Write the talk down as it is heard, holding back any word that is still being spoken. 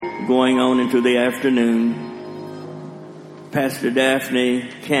going on into the afternoon, Pastor Daphne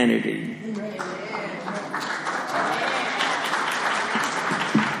Kennedy.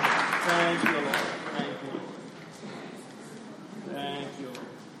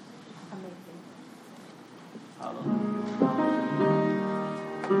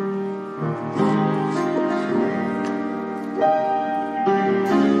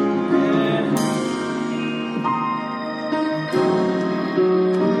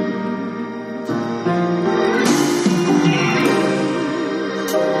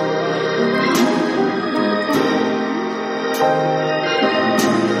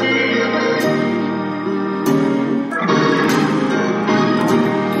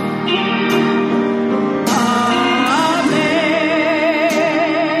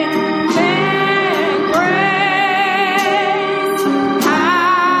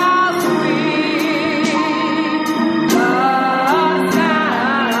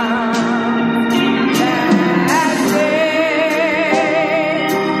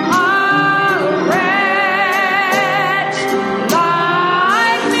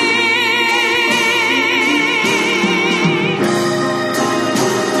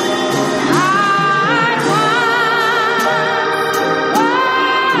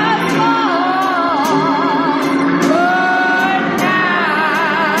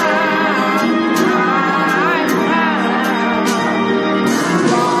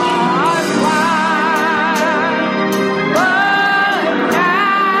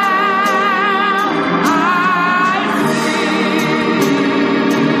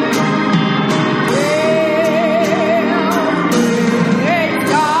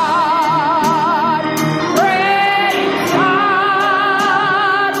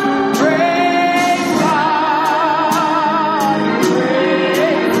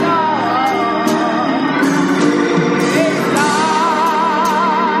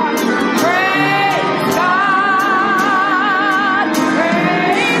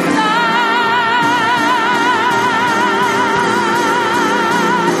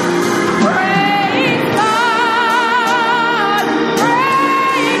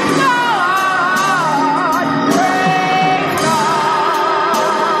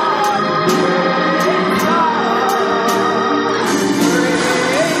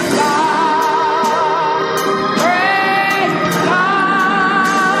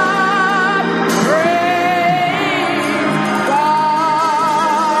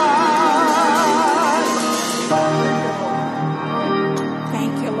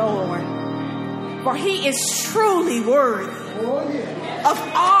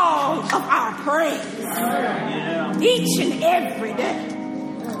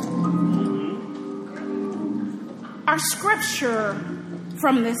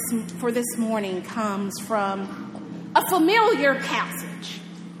 For this morning comes from a familiar passage.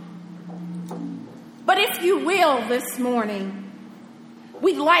 But if you will, this morning,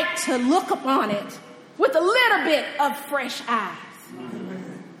 we'd like to look upon it with a little bit of fresh eyes.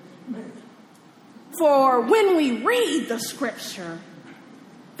 For when we read the scripture,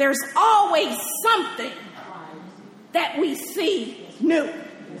 there's always something that we see new.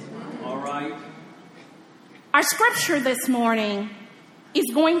 All right. Our scripture this morning is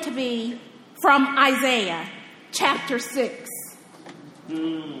going to be from Isaiah chapter 6,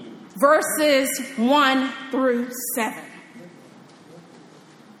 verses 1 through 7.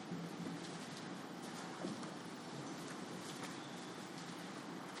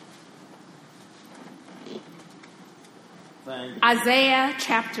 Isaiah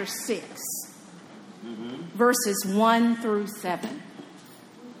chapter 6, verses 1 through 7.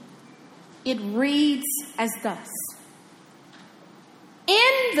 It reads as thus.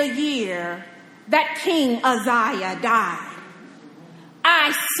 In the year that King Uzziah died,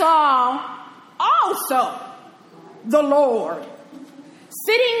 I saw also the Lord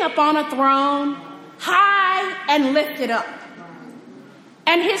sitting upon a throne, high and lifted up,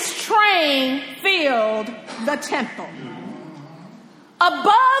 and his train filled the temple.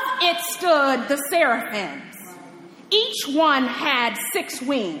 Above it stood the seraphims. Each one had 6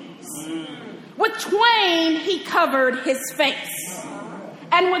 wings. With twain he covered his face,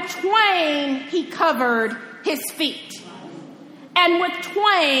 and with twain he covered his feet, and with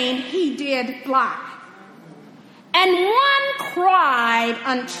twain he did fly. And one cried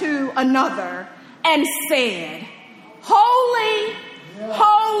unto another and said, Holy,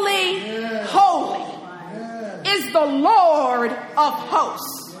 holy, holy is the Lord of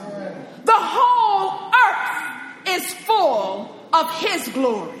hosts. The whole earth is full of his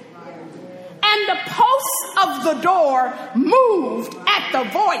glory. And the posts of the door moved at the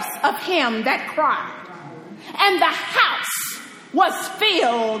voice of him that cried. And the house was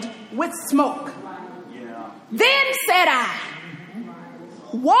filled with smoke. Then said I,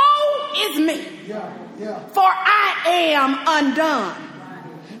 woe is me, for I am undone,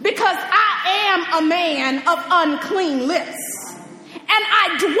 because I am a man of unclean lips, and I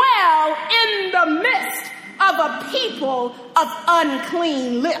dwell in the midst of a people of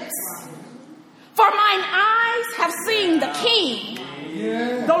unclean lips. For mine eyes have seen the King,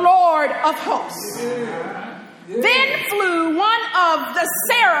 the Lord of hosts. Then flew one of the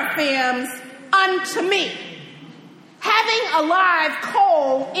seraphims unto me, having a live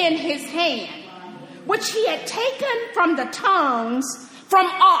coal in his hand, which he had taken from the tongues from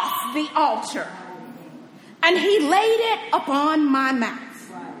off the altar. And he laid it upon my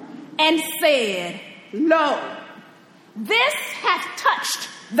mouth, and said, Lo, this hath touched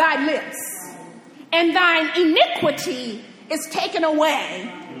thy lips, and thine iniquity is taken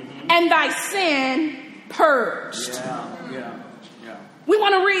away, and thy sin purged. We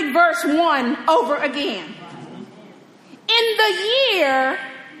want to read verse 1 over again. In the year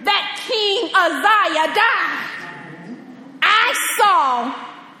that King Uzziah died, I saw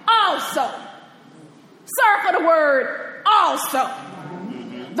also, circle the word also,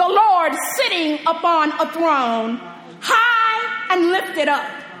 the Lord sitting upon a throne, high and lifted up,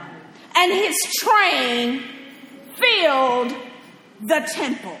 and his train filled the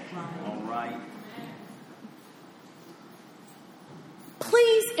temple. All right.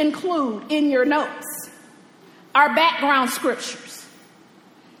 Please include in your notes our background scriptures.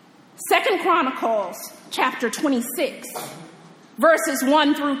 2 Chronicles chapter 26, verses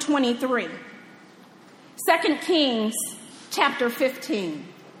 1 through 23. 2 Kings chapter 15,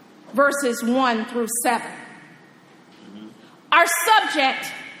 verses 1 through 7. Our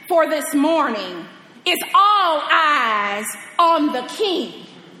subject for this morning is all eyes on the King.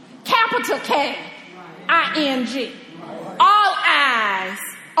 Capital K-I-N-G. All eyes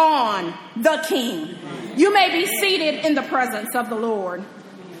on the King. You may be seated in the presence of the Lord.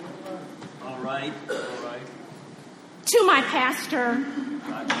 All right. To my pastor,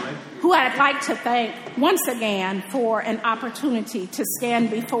 who I'd like to thank once again for an opportunity to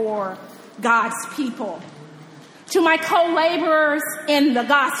stand before God's people. To my co-laborers in the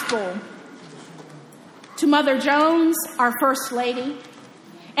gospel, to Mother Jones, our First Lady,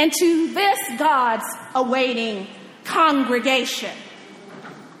 and to this God's awaiting congregation.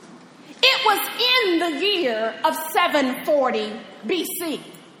 It was in the year of 740 BC,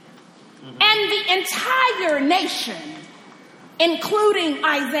 and the entire nation, including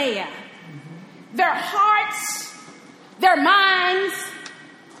Isaiah, their hearts, their minds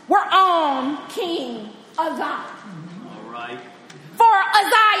were on King Uzziah. All right. For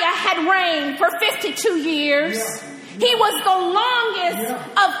Uzziah had reigned for 52 years. He was the longest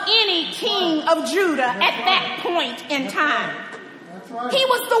of any king of Judah at that point in time. He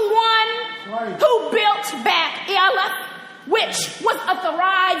was the one who built back Elath, which was a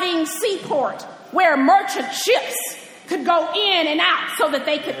thriving seaport where merchant ships could go in and out so that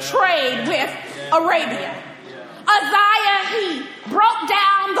they could trade with Arabia. Uzziah, he broke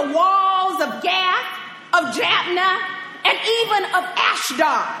down the walls of Gath, of Jabneh, and even of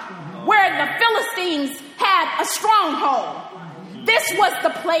Ashdod, where the Philistines had a stronghold. This was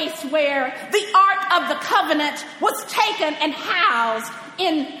the place where the Ark of the Covenant was taken and housed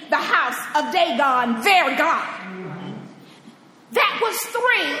in the house of Dagon, their God. That was 3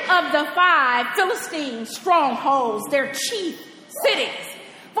 of the 5 Philistine strongholds, their chief cities.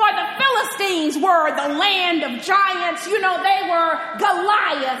 For the Philistines were the land of giants. You know, they were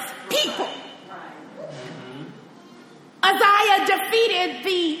Goliath's people. Uzziah defeated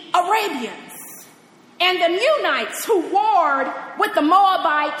the Arabians and the Meunites who warred with the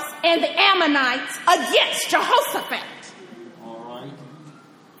Moabites and the Ammonites against Jehoshaphat. All right.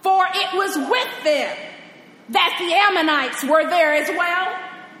 For it was with them that the Ammonites were there as well.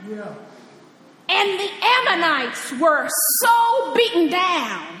 Yeah. And the Ammonites were so beaten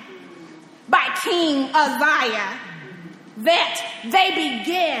down by King Uzziah that they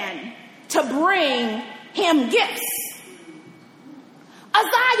began to bring him gifts.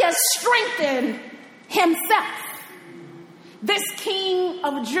 Uzziah strengthened himself. This king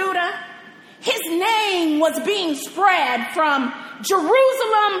of Judah, his name was being spread from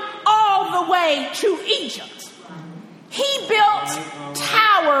Jerusalem all the way to Egypt. He built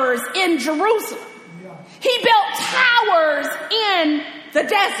towers in Jerusalem. He built towers in the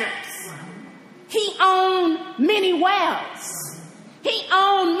deserts. He owned many wells. He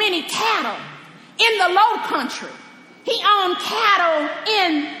owned many cattle in the low country. He owned cattle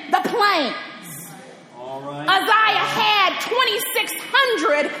in the plains. All right. Uzziah had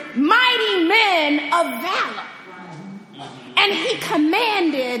 2,600 mighty men of valor. And he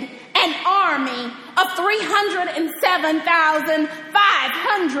commanded of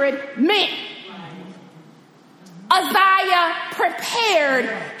 307,500 men. Uzziah prepared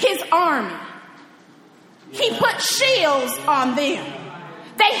his army. He put shields on them.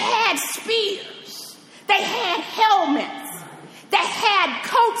 They had spears. They had helmets. They had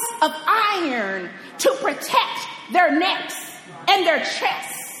coats of iron to protect their necks and their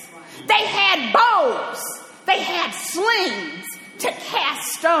chests. They had bows. They had slings to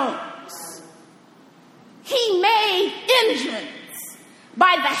cast stones. He made engines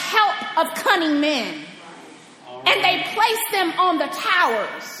by the help of cunning men. And they placed them on the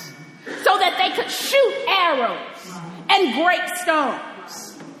towers so that they could shoot arrows and break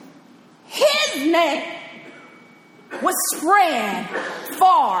stones. His name was spread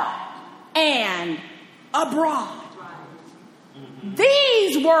far and abroad.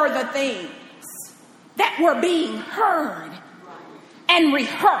 These were the things that were being heard and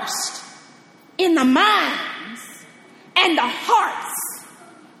rehearsed in the minds and the hearts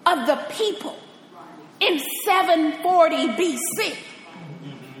of the people in 740 BC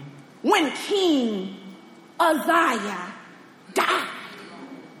when King Uzziah died.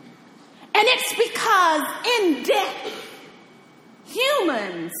 And it's because in death,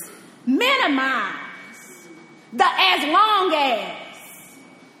 humans minimize the as long as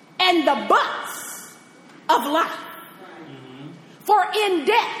and the buts of life. For in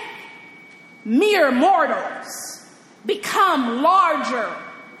death, mere mortals become larger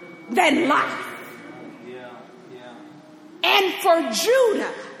than life. And for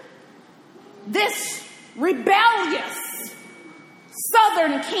Judah, this rebellious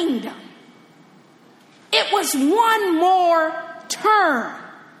southern kingdom, it was one more turn,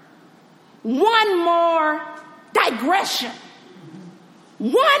 one more digression,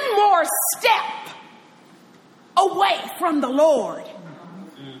 one more step away from the Lord.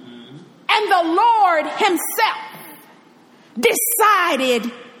 And the Lord himself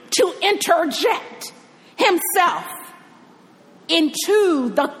decided to interject himself into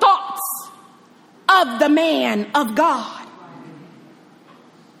the thoughts of the man of God.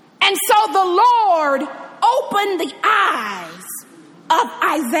 And so the Lord opened the eyes of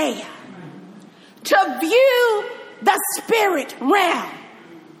Isaiah to view the spirit realm,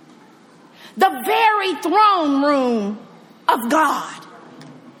 the very throne room of God.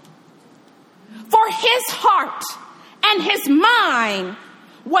 For his heart and his mind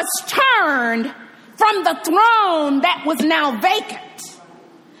was turned from the throne that was now vacant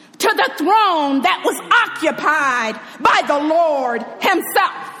to the throne that was occupied by the Lord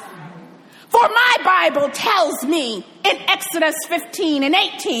himself. For my Bible tells me in Exodus 15 and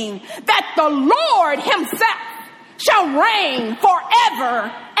 18 that the Lord himself shall reign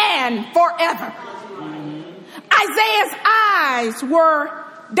forever and forever. Isaiah's eyes were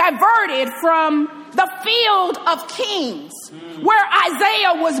diverted from the field of kings where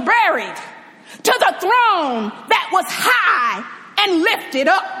Isaiah was buried to the throne that was high and lifted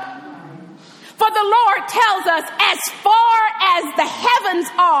up. For the Lord tells us, as far as the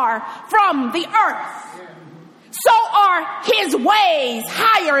heavens are from the earth, so are his ways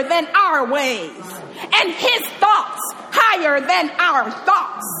higher than our ways, and his thoughts higher than our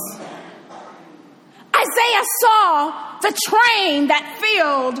thoughts. Isaiah saw the train that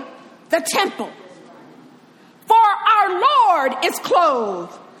filled the temple. For our Lord is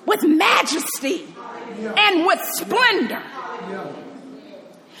clothed with majesty and with splendor.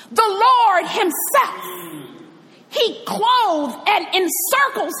 The Lord himself, he clothes and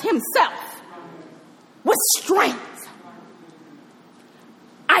encircles himself with strength.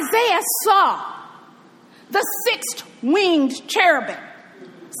 Isaiah saw the six-winged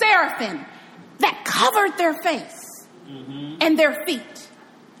seraphim that covered their face and their feet.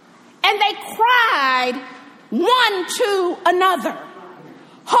 And they cried one to another,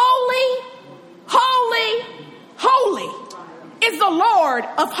 "Holy, holy, holy is the Lord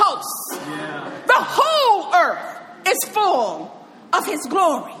of hosts. The whole earth is full of his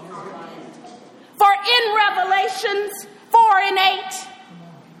glory." For in Revelations 4 and 8,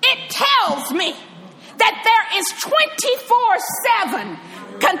 it tells me that there is 24/7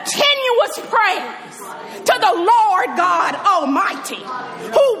 continuous praise to the Lord God Almighty,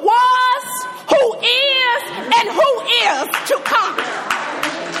 who was, who is, and who is to come.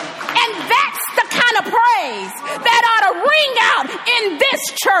 And that's the kind of praise that ought to ring out in this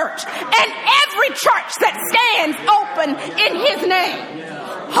church and every church that stands open in his name.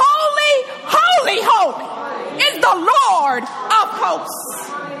 Holy, holy, holy is the Lord of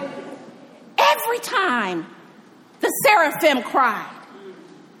hosts. Every time the seraphim cried,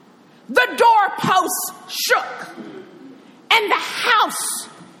 the doorposts shook, and the house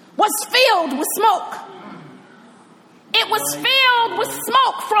was filled with smoke. It was filled with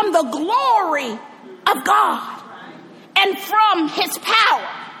smoke from the glory of God and from his power.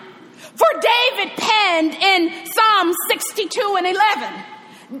 For David penned in Psalm 62 and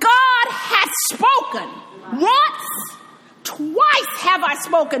 11, God has spoken once, twice have I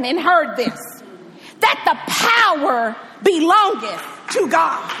spoken and heard this, that the power belongeth to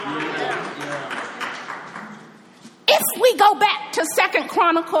God. If we go back to 2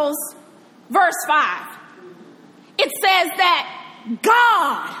 Chronicles verse 5, it says that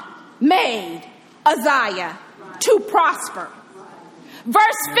God made Uzziah to prosper.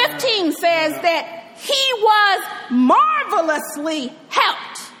 Verse 15 says that he was marvelously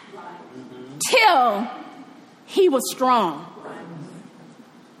helped till he was strong.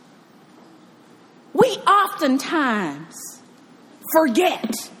 We oftentimes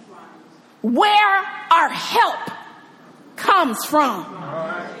forget where our help comes from.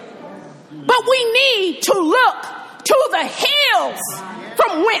 But we need to look to the hills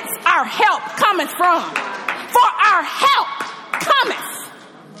from whence our help cometh from. For our help cometh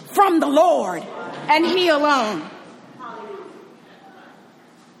from the Lord, and he alone.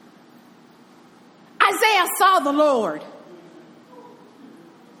 Isaiah saw the Lord.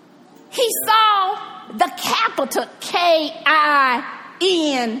 He saw the capital King,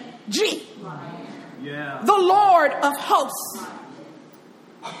 the Lord of hosts.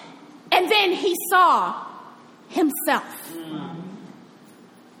 And then he saw himself.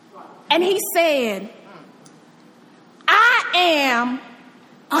 And he said, I am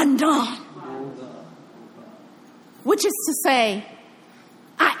undone. Which is to say,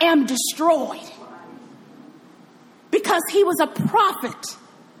 I am destroyed. Because he was a prophet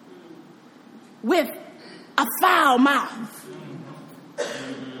with a foul mouth.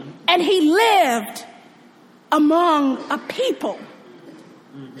 And he lived among a people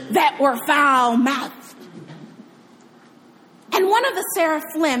that were foul-mouthed. And one of the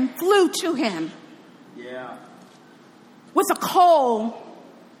seraphim flew to him with a coal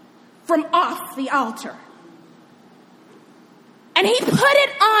from off the altar. And he put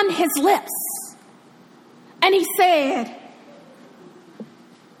it on his lips. And he said,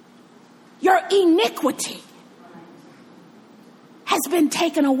 your iniquity has been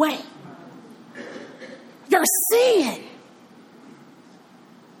taken away. Your sin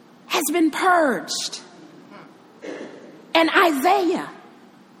has been purged. And Isaiah,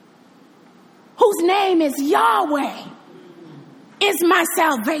 whose name is Yahweh, is my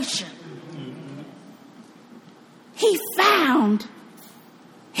salvation. He found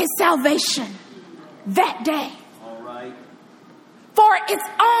his salvation that day. All right. For it's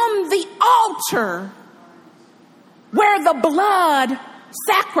on the altar where the blood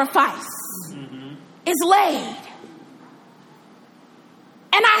sacrifice is laid.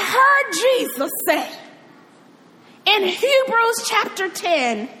 And I heard Jesus say in Hebrews chapter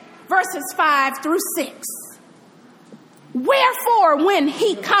 10, verses 5 through 6, wherefore when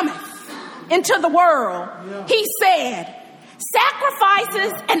he cometh into the world, he said,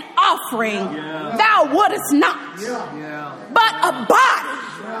 sacrifices and offering thou wouldest not, but a body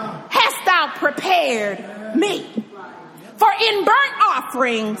hast thou prepared me. For in burnt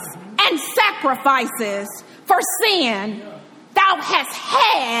offerings and sacrifices for sin thou hast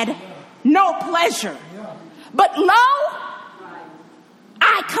had no pleasure. But lo,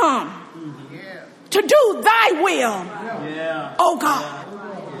 I come to do thy will, O God.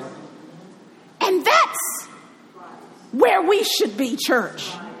 And that's where we should be,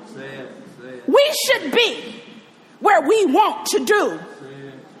 church. We should be where we want to do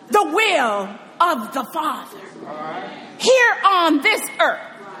the will of the Father here on this earth.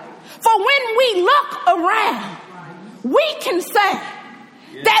 For when we look around, we can say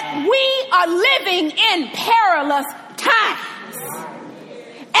that we are living in perilous times.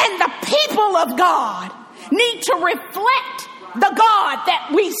 And the people of God need to reflect the God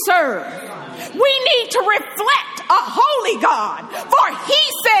that we serve. We need to reflect a holy God. For he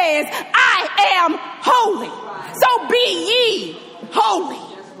says, I am holy. So be ye holy.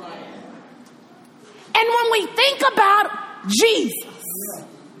 And when we think about Jesus,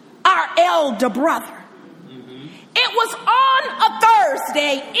 our elder brother, it was on a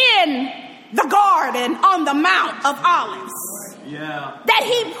Thursday in the garden on the Mount of Olives that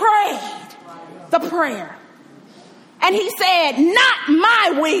he prayed the prayer. And he said, not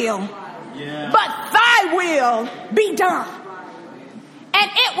my will, but thy will be done.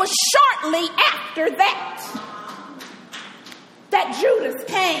 And it was shortly after that Judas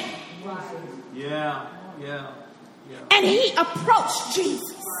came. And he approached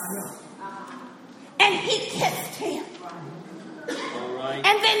Jesus. And he kissed him.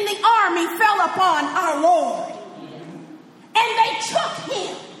 And then the army fell upon our Lord. And they took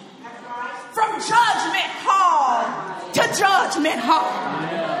him from judgment hall to judgment hall.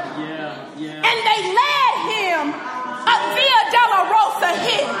 And they led him up Via Dolorosa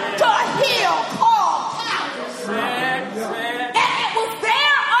Hill to a hill called Calvary. And it was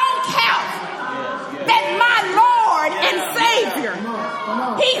there on Calvary that my Lord and Savior,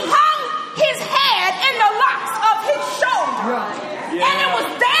 he hung his head in the locks of his shoulder. And it was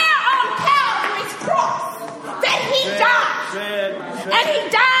there on Calvary's cross that he died. And he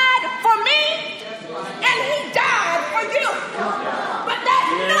died for me, and he died for you. But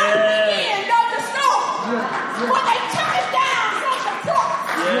that's not the end of the story. When they took him down from the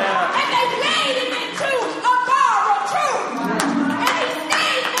cross, and they laid him into a borrowed tomb, and he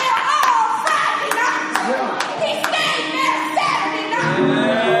stayed there all Friday night. He stayed there Saturday night.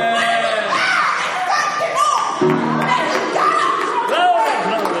 But it was loud and Sunday morning that he got up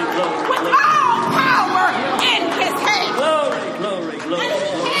from the grave with all power in his hand. And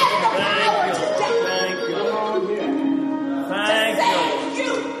he had the power today to save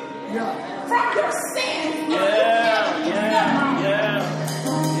you from your sins.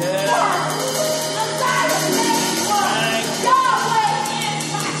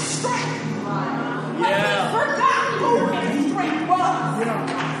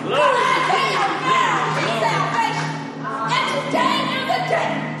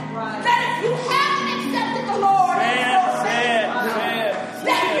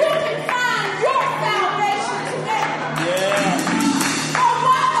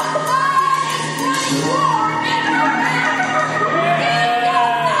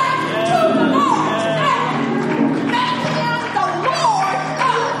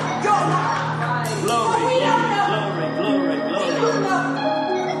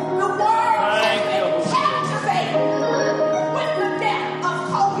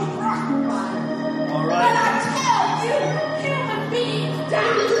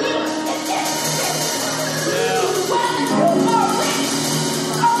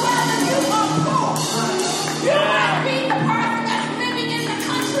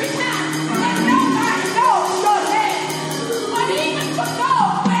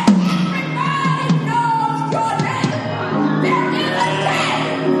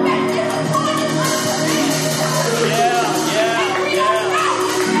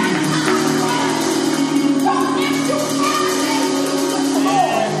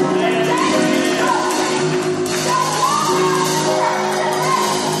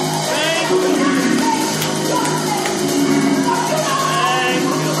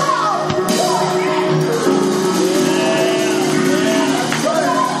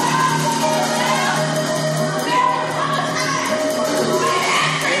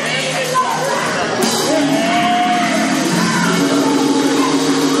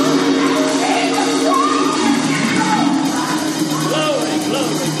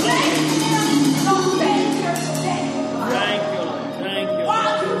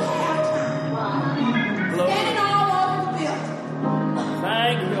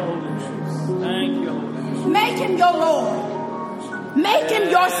 Make him your Lord. Make him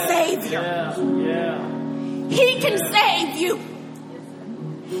your Savior. He can save you.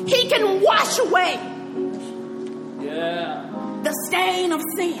 He can wash away the stain of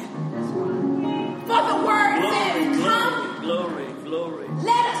sin. For the word says, come,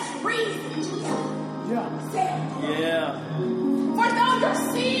 let us reason together. For though your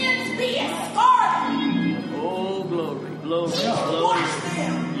sins be as scarlet, he will wash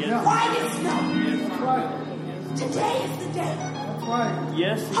them white as snow. Today is the day.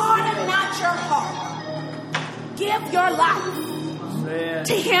 Harden not your heart. Give your life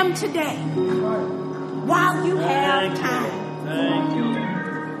to him today while you have time. Thank you.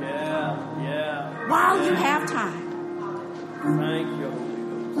 While you have time. Thank you.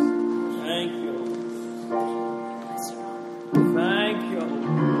 Thank you. Thank you.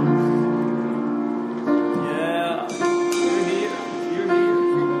 Yeah. You're here.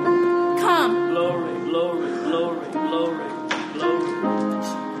 Come. Glory.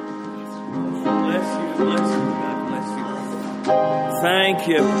 Bless you. God bless you. Thank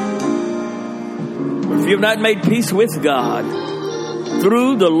you. If you've not made peace with God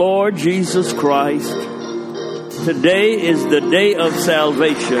through the Lord Jesus Christ, today is the day of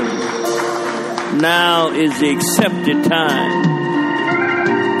salvation. Now is the accepted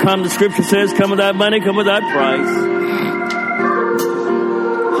time. Come, the scripture says, come without money, come without price.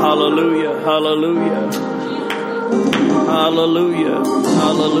 Hallelujah, hallelujah. Hallelujah,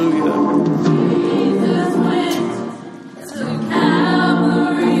 hallelujah.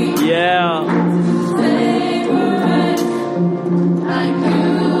 Yeah.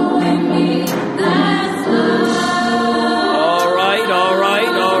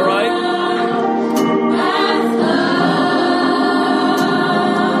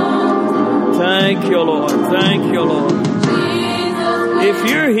 you, Lord. Thank you, Lord. If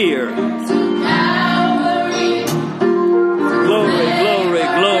you're here